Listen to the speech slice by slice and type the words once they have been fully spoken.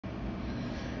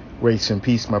Grace and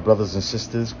peace, my brothers and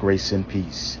sisters. Grace and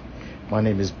peace. My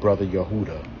name is Brother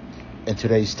Yehuda, and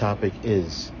today's topic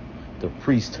is the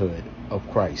priesthood of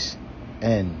Christ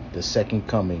and the second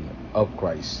coming of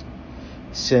Christ.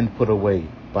 Sin put away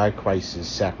by Christ's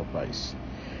sacrifice.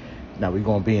 Now we're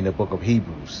going to be in the book of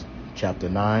Hebrews, chapter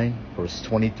 9, verse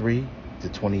 23 to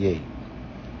 28,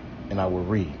 and I will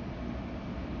read.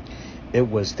 It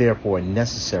was therefore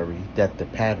necessary that the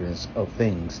patterns of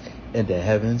things in the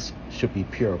heavens should be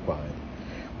purified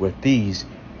with these,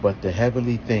 but the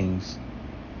heavenly things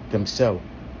themselves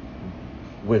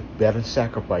with better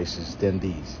sacrifices than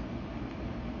these.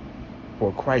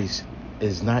 For Christ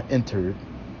is not entered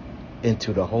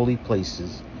into the holy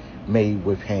places made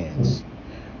with hands,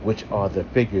 which are the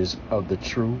figures of the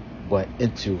true, but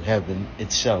into heaven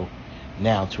itself,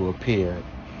 now to appear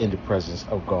in the presence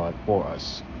of God for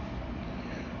us.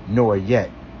 Nor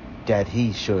yet that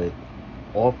he should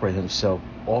offer himself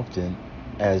often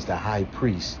as the high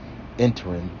priest,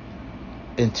 entering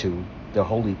into the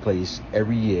holy place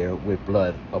every year with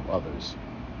blood of others.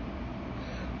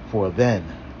 For then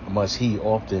must he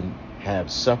often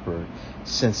have suffered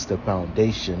since the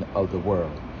foundation of the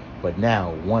world. But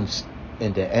now, once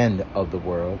in the end of the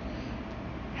world,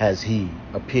 has he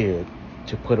appeared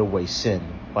to put away sin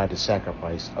by the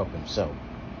sacrifice of himself.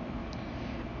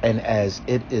 And as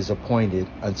it is appointed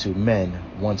unto men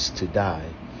once to die,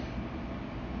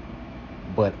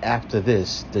 but after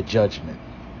this the judgment,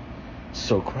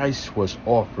 so Christ was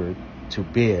offered to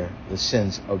bear the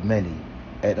sins of many,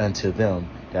 and unto them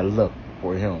that look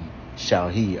for him shall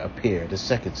he appear the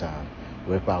second time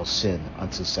without sin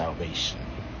unto salvation.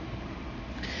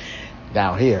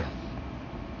 Now here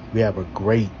we have a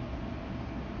great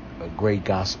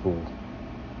gospel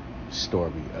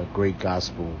story, a great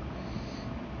gospel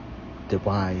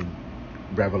divine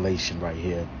revelation right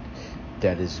here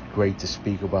that is great to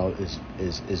speak about,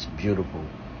 is beautiful,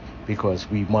 because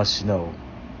we must know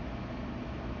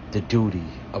the duty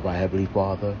of our Heavenly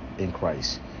Father in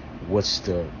Christ. What's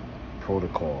the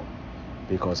protocol?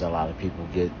 Because a lot of people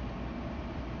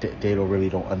they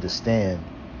don't understand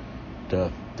the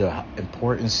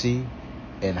importance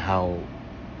and how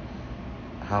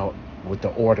what the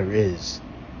order is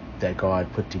that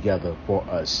God put together for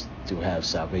us to have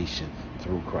salvation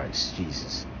through Christ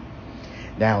Jesus.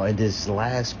 Now, in this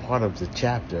last part of the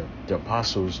chapter, the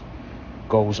apostles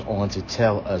goes on to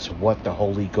tell us what the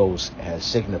Holy Ghost has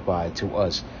signified to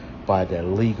us by the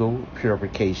legal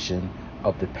purification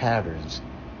of the patterns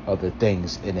of the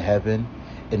things in heaven,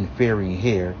 inferring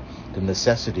here the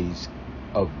necessities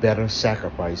of better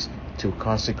sacrifice to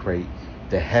consecrate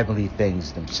the heavenly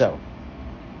things themselves.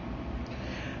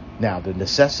 Now, the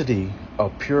necessity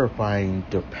of purifying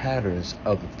the patterns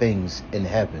of the things in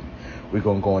heaven. We're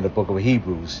going to go in the book of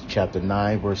Hebrews, chapter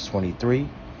 9, verse 23.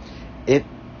 It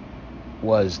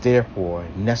was therefore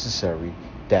necessary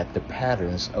that the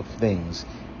patterns of things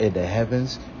in the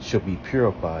heavens should be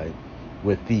purified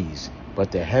with these,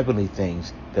 but the heavenly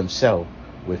things themselves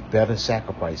with better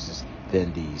sacrifices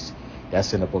than these.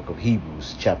 That's in the book of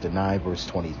Hebrews, chapter 9, verse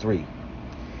 23.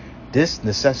 This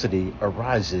necessity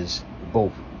arises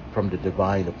both from the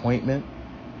divine appointment,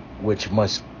 which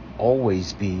must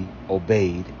always be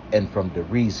obeyed, and from the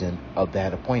reason of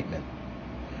that appointment,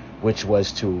 which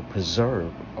was to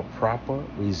preserve a proper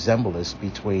resemblance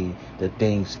between the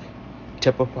things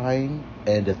typifying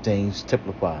and the things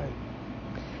typified.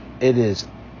 It is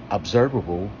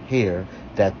observable here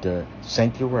that the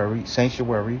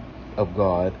sanctuary of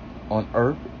God on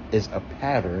earth is a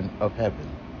pattern of heaven,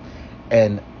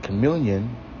 and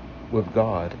communion with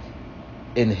God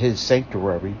in his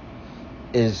sanctuary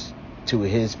is to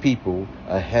his people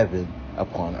a heaven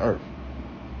upon earth.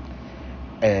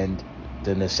 And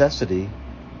the necessity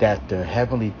that the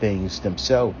heavenly things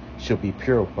themselves should be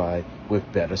purified with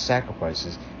better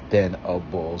sacrifices than of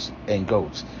bulls and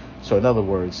goats. So in other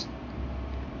words,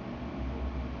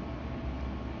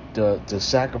 the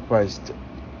sacrifice,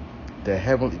 the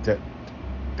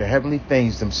heavenly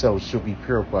things themselves should be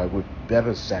purified with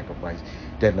better sacrifice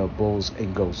than of bulls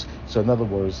and goats. So in other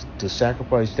words, the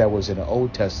sacrifice that was in the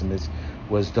Old Testament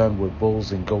was done with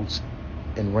bulls and goats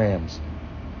and rams.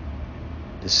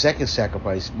 The second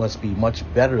sacrifice must be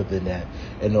much better than that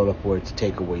in order for it to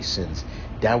take away sins.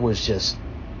 That was just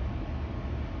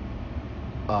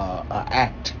an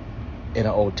act in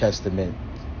the Old Testament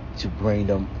to bring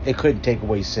them. It couldn't take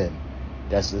away sin.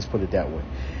 Let's put it that way.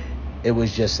 It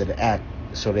was just an act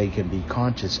so they can be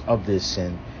conscious of this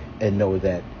sin and know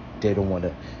that they don't want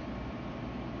to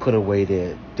put away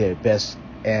their best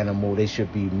animal. They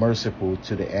should be merciful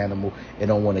to the animal and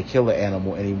don't want to kill the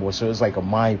animal anymore. So it's like a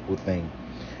mindful thing.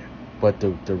 But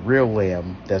the real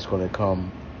lamb that's going to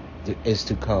come is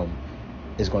to come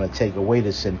is going to take away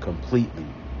the sin completely.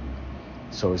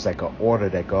 So it's like an order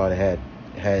that God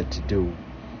had to do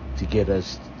to get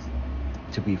us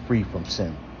to be free from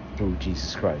sin through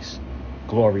Jesus Christ.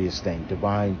 Glorious thing,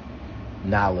 divine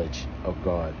knowledge of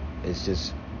God is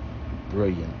just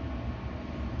brilliant.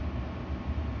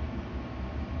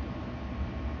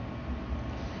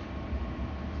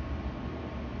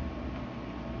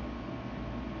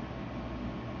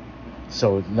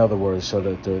 So in other words, so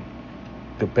that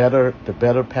the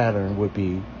better pattern would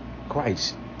be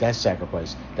Christ. That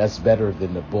sacrifice. That's better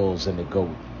than the bulls and the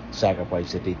goat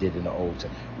sacrifice that they did in the Old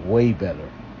Testament. Way better.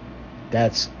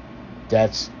 That's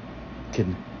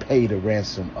can pay the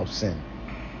ransom of sin,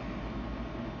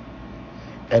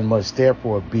 and must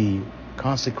therefore be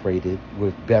consecrated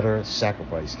with better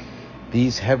sacrifice.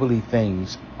 These heavenly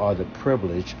things are the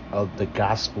privilege of the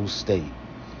gospel state,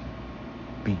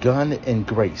 begun in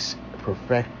grace,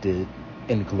 perfected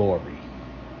in glory.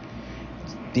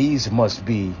 These must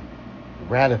be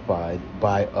ratified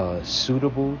by a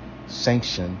suitable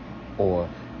sanction or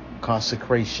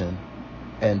consecration,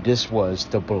 and this was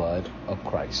the blood of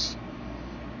Christ.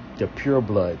 The pure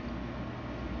blood.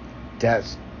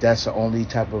 That's the only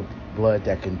type of blood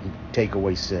that can take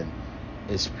away sin.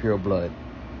 It's pure blood.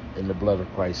 And the blood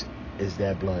of Christ is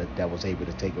that blood that was able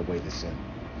to take away the sin.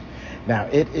 Now,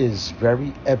 it is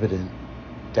very evident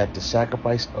that the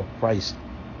sacrifice of Christ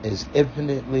is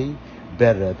infinitely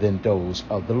better than those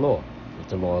of the law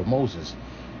of Moses.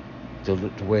 The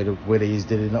way they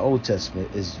did in the Old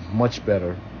Testament is much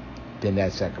better than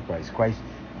that sacrifice.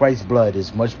 Christ's blood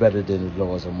is much better than the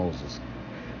laws of Moses.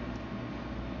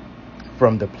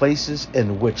 From the places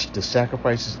in which the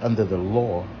sacrifices under the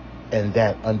law and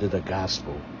that under the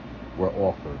gospel were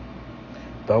offered,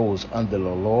 those under the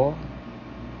law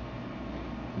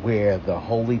were the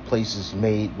holy places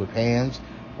made with hands,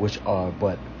 which are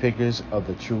but figures of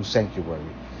the true sanctuary.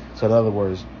 So in other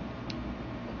words,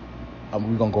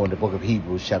 we're going to go in the book of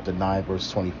Hebrews chapter 9 verse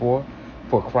 24.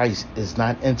 For Christ is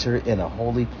not entered in a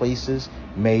holy places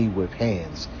made with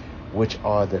hands, which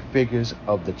are the figures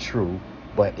of the true,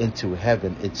 but into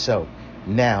heaven itself,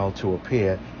 now to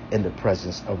appear in the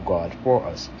presence of God for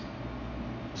us.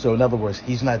 So in other words,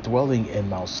 he's not dwelling in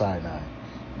Mount Sinai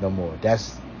no more.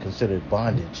 That's considered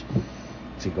bondage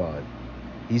to God.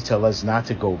 He's telling us not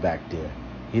to go back there.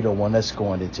 He don't want us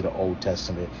going into the Old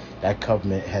Testament. That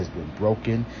covenant has been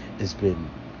broken. It's been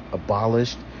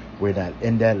abolished. We're not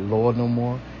in that law no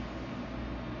more.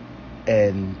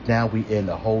 And now we in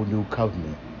a whole new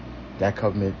covenant. That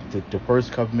covenant, the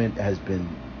first covenant has been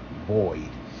void.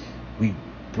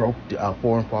 Our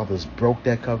foreign fathers broke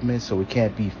that covenant, so it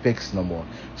can't be fixed no more.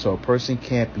 So a person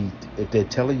can't be, if they're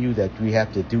telling you that we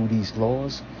have to do these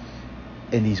laws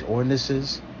and these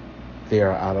ordinances, they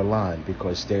are out of line,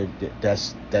 because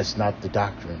that's not the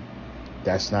doctrine.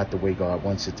 That's not the way God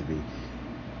wants it to be.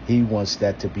 He wants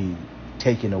that to be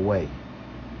taken away.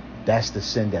 That's the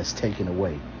sin that's taken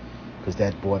away, because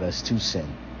that brought us to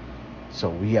sin. So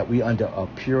we under a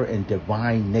pure and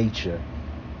divine nature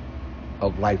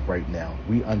of life right now.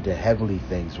 We under heavenly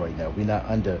things right now. We're not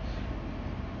under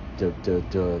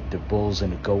the bulls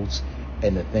and the goats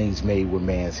and the things made with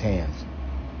man's hands.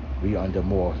 We under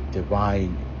more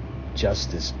divine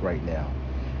justice right now.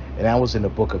 And that was in the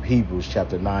book of Hebrews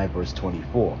chapter 9 verse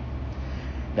 24.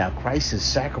 Now Christ's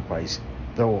sacrifice,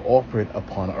 though offered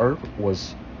upon earth,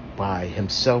 was by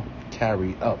himself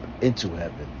carried up into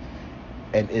heaven,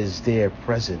 and is there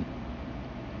presented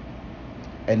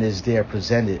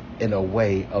in a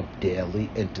way of daily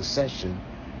intercession,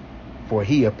 for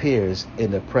he appears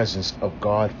in the presence of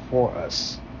God for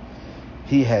us.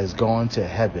 He has gone to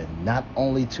heaven not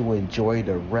only to enjoy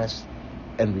the rest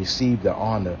and receive the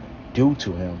honor due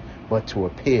to him, but to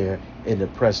appear in the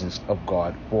presence of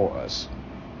God for us,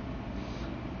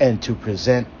 and to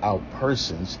present our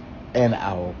persons and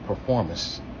our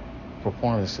performances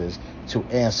to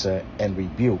answer and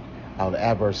rebuke our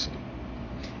adversary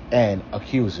and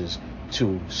accusers,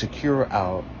 to secure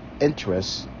our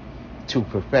interests, to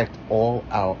perfect all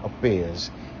our affairs,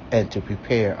 and to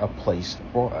prepare a place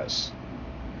for us.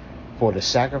 For the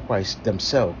sacrifice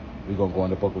themselves, we're going to go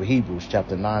in the book of Hebrews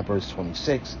chapter 9 verse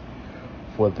 26.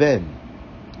 For then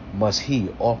must he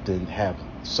often have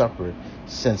suffered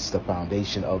since the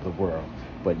foundation of the world.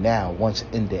 But now, once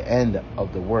in the end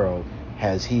of the world,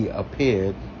 has he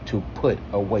appeared to put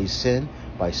away sin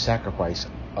by sacrifice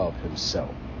of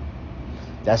himself.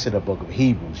 That's in the book of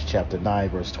Hebrews chapter 9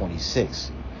 verse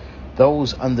 26.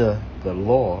 Those under the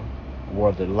law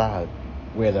were the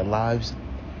lives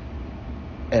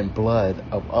and blood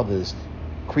of others,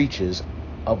 creatures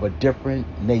of a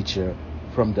different nature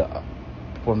from the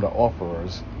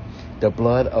offerers, the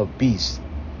blood of beasts,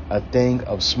 a thing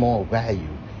of small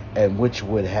value, and which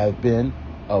would have been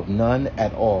of none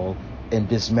at all in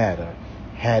this matter,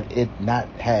 had it not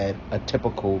had a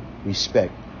typical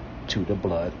respect to the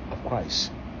blood of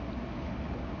Christ.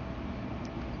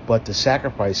 But the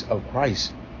sacrifice of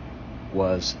Christ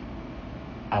was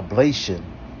oblation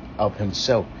of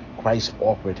himself. Christ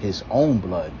offered his own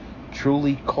blood,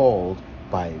 truly called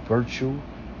by virtue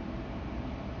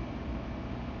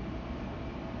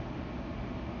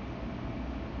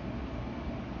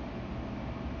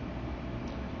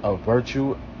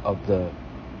of the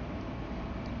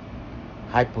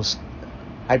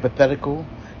hypothetical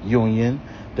union,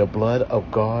 the blood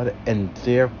of God, and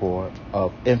therefore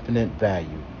of infinite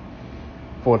value.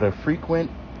 For the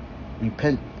frequent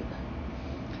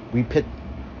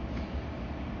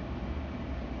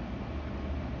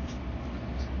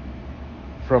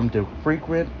from the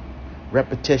frequent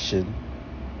repetition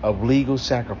of legal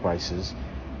sacrifices,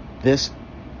 this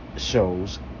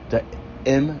shows the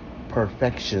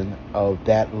imperfection of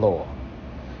that law.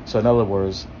 So in other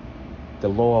words, the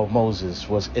law of Moses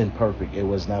was imperfect. It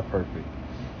was not perfect.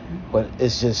 But it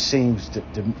just seems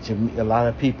to me, a lot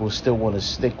of people still want to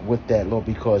stick with that law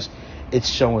because it's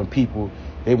showing people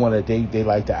they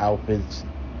like the outfits,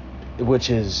 which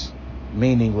is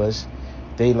meaningless.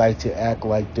 They like to act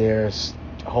like they're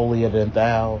holier than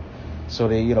thou. So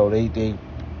they do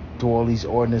all these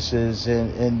ordinances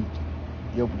and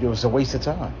it was a waste of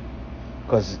time,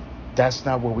 because that's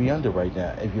not what we're under right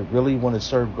now. If you really want to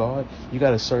serve God, you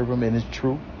got to serve him in his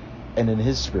truth and in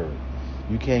his spirit.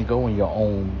 You can't go in your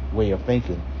own way of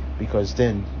thinking, because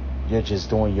then you're just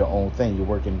doing your own thing. You're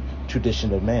working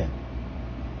tradition of man,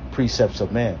 precepts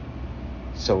of man.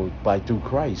 So through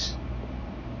Christ,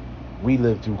 we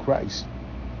live through Christ.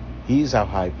 He's our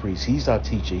high priest. He's our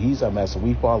teacher. He's our master.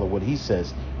 We follow what he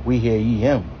says. We hear ye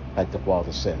him, like the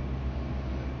Father said.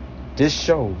 This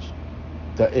shows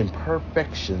the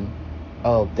imperfection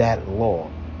of that law,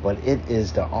 but it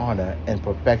is the honor and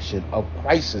perfection of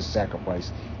Christ's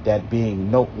sacrifice, that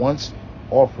being once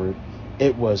offered,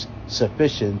 it was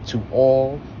sufficient to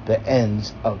all the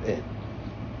ends of it.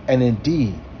 And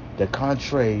indeed, the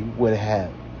contrary would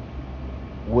have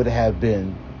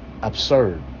been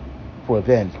absurd, for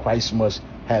then Christ must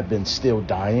have been still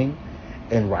dying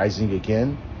and rising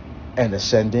again and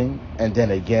ascending and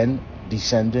then again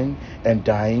descending and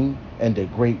dying, and the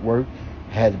great work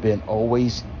had been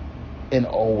always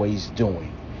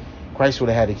doing. Christ would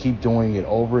have had to keep doing it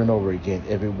over and over again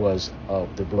if it was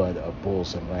of the blood of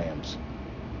bulls and lambs,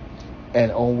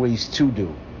 and always to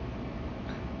do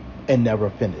and never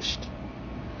finished,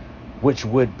 which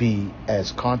would be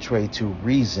as contrary to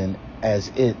reason as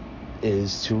it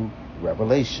is to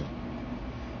revelation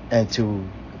and to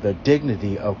the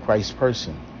dignity of Christ's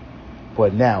person. For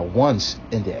now, once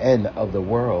in the end of the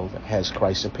world has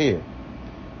Christ appeared,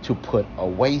 to put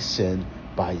away sin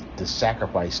by the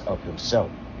sacrifice of himself.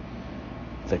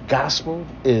 The gospel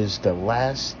is the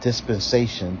last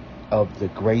dispensation of the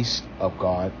grace of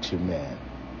God to man.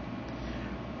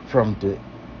 From the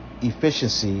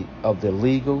efficiency of the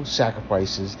legal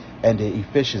sacrifices and the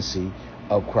efficiency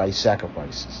of Christ's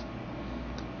sacrifices.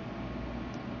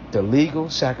 The legal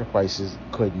sacrifices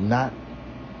could not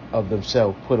of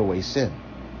themselves put away sin.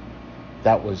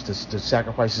 That was the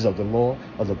sacrifices of the law,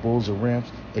 of the bulls and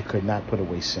rams. It could not put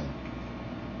away sin.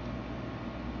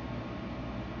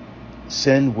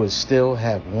 Sin would still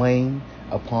have lain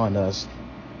upon us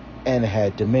and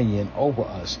had dominion over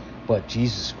us, but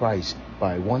Jesus Christ,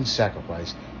 by one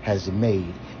sacrifice, has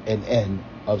made an end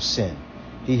of sin.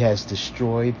 He has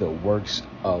destroyed the works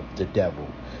of the devil.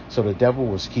 So the devil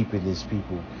was keeping his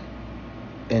people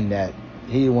in that.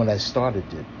 He the one that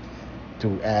started it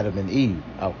through Adam and Eve,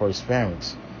 our first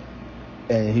parents.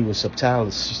 And he was subtile.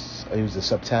 He was a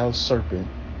subtile serpent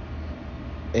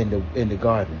in the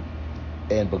garden,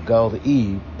 and beguiled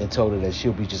Eve and told her that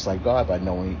she'll be just like God by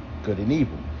knowing good and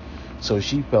evil. So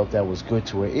she felt that was good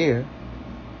to her ear,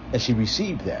 and she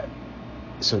received that.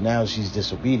 So now she's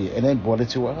disobedient, and then brought it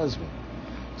to her husband.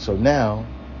 So now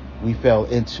we fell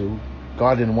into,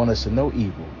 God didn't want us to know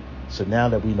evil. So now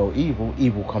that we know evil,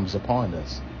 evil comes upon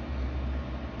us.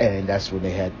 And that's when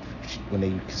they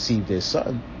conceived their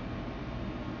son,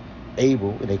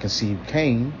 Abel, and they conceived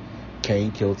Cain.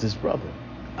 Cain killed his brother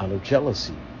out of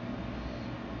jealousy.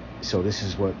 So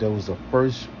that was the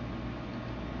first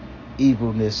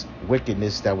evilness,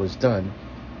 wickedness that was done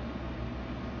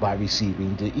by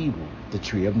receiving the evil, the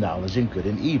tree of knowledge and good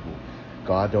and evil.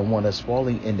 God don't want us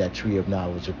falling in that tree of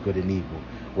knowledge of good and evil.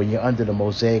 When you're under the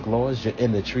Mosaic laws, you're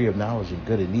in the tree of knowledge and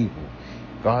good and evil.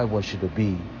 God wants you to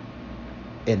be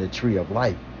in the tree of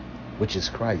life, which is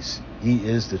Christ. He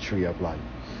is the tree of life.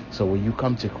 So when you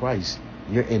come to Christ,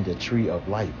 you're in the tree of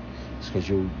life. It's because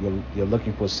you're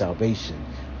looking for salvation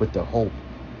with the hope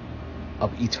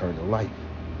of eternal life.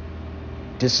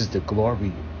 This is the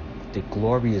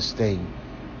glorious thing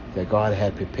that God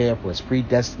had prepared for us,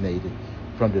 predestinated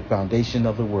from the foundation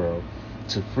of the world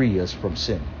to free us from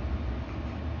sin.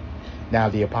 Now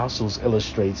the apostles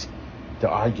illustrates the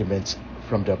arguments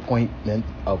from the appointment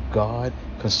of God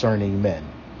concerning men.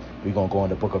 We're going to go in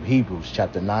the book of Hebrews,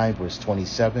 chapter 9, verse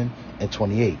 27 and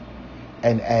 28.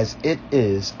 And as it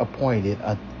is appointed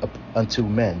unto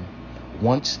men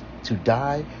once to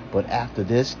die, but after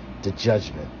this, the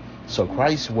judgment. So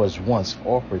Christ was once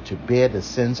offered to bear the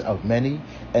sins of many,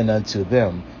 and unto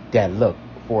them that look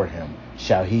for him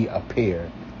shall he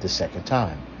appear the second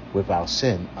time, without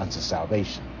sin unto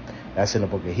salvation. That's in the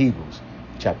book of Hebrews,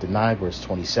 chapter 9, verse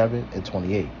 27 and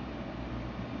 28.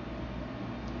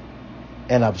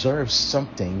 And observe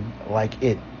something like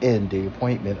it in the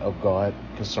appointment of God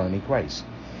concerning Christ.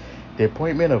 The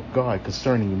appointment of God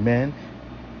concerning men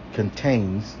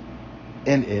contains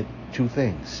in it two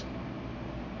things: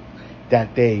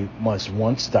 that they must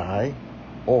once die,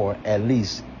 or at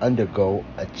least undergo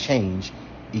a change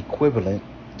equivalent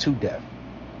to death.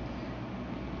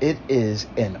 It is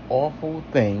an awful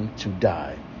thing to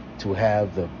die, to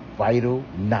have the vital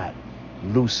knot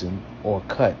loosened or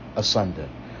cut asunder,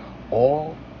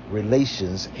 all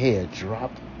relations here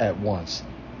dropped at once,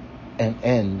 an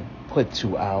end put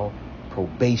to our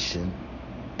probation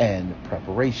and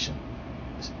preparation,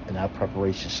 in our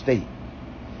preparation state,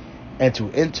 and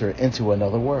to enter into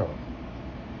another world.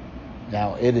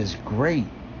 Now it is great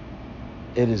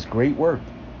work,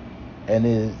 and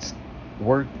it's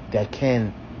work that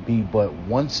can be but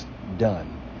once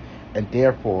done, and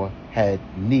therefore had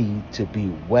need to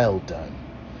be well done.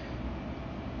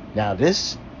 Now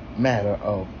this matter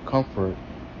of comfort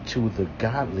to the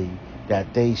godly,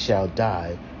 that they shall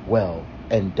die well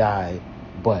and die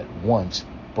but once,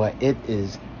 but it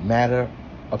is matter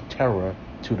of terror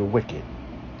to the wicked,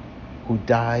 who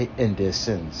die in their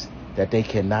sins, that they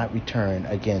cannot return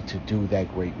again to do that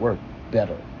great work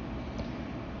better.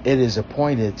 It is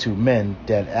appointed to men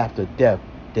that after death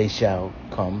they shall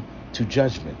come to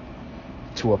judgment,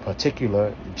 to a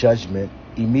particular judgment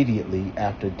immediately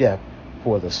after death,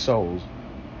 for the souls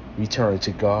return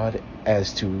to God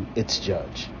as to its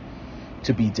judge,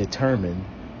 to be determined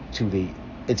to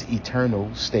its eternal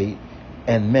state,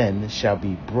 and men shall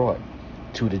be brought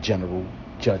to the general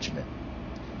judgment.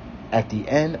 At the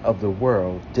end of the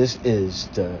world, this is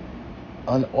the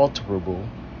unalterable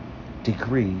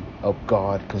decree of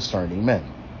God concerning men.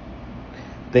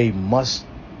 They must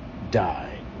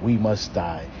die, we must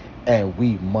die, and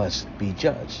we must be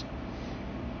judged.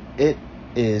 It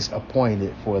is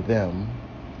appointed for them,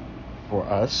 for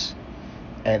us,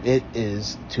 and it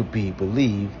is to be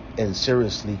believed and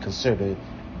seriously considered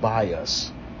by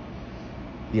us.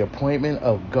 The appointment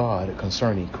of God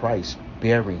concerning Christ,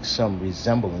 bearing some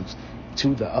resemblance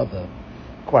to the other,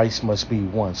 Christ must be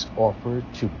once offered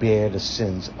to bear the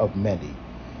sins of many,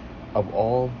 of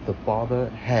all the Father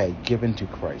had given to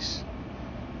Christ,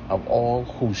 of all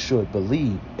who should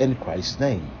believe in Christ's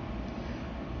name.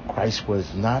 Christ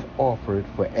was not offered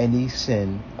for any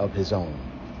sin of his own.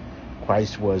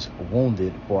 Christ was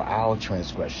wounded for our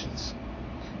transgressions.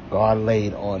 God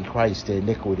laid on Christ the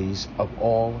iniquities of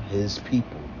all his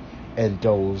people, and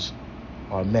those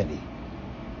are many,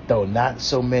 though not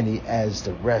so many as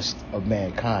the rest of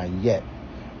mankind. Yet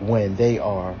when they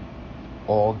are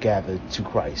all gathered to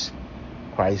Christ,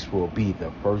 Christ will be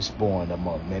the firstborn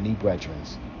among many brethren.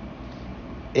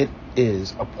 It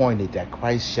is appointed that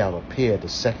Christ shall appear the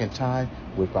second time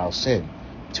without sin,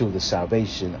 to the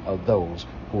salvation of those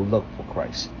who look for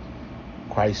Christ.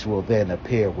 Christ will then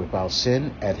appear without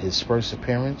sin at his first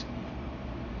appearance.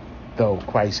 Though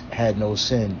Christ had no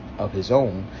sin of his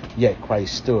own, yet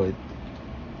Christ stood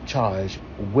charged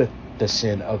with the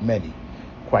sin of many.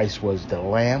 Christ was the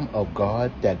Lamb of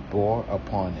God that bore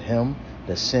upon him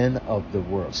the sins of the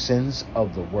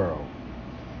world.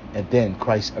 And then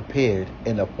Christ appeared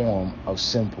in the form of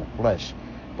sinful flesh,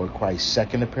 but Christ's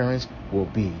second appearance will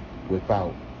be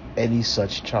without any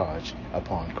such charge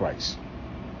upon Christ.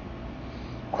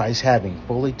 Christ having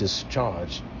fully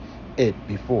discharged it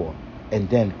before, and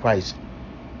then Christ's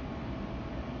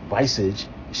visage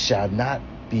shall not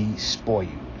be spoiled,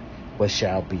 but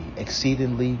shall be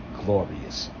exceedingly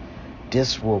glorious.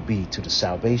 This will be to the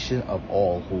salvation of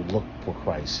all who look for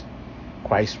Christ.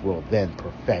 Christ will then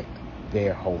perfect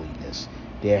their holiness,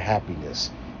 their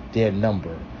happiness, their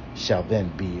number shall then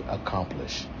be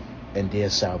accomplished, and their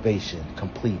salvation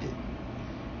completed.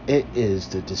 It is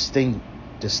the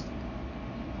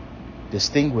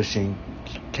distinguishing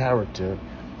character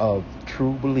of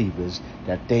true believers,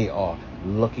 that they are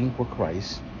looking for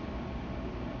Christ,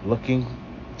 looking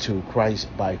to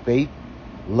Christ by faith,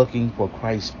 looking for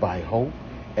Christ by hope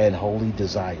and holy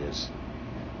desires.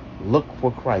 Look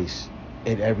for Christ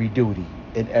in every duty,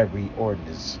 in every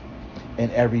ordinance,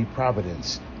 in every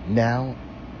providence, now,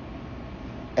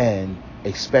 and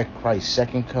expect Christ's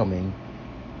second coming,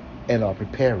 and are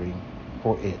preparing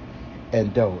for it.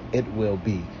 And though it will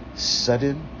be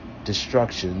sudden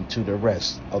destruction to the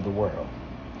rest of the world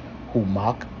who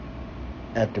mock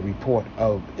at the report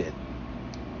of it,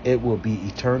 it will be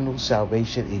eternal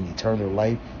salvation and eternal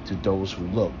life to those who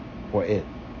look for it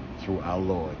through our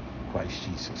Lord Christ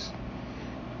Jesus.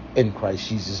 In Christ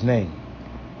Jesus' name,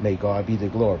 may God be the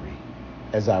glory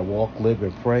as I walk, live,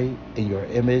 and pray in your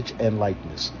image and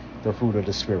likeness, the fruit of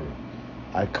the Spirit.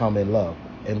 I come in love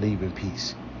and leave in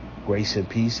peace. Grace and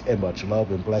peace and much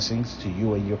love and blessings to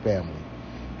you and your family.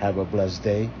 Have a blessed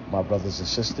day, my brothers and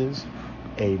sisters.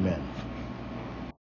 Amen.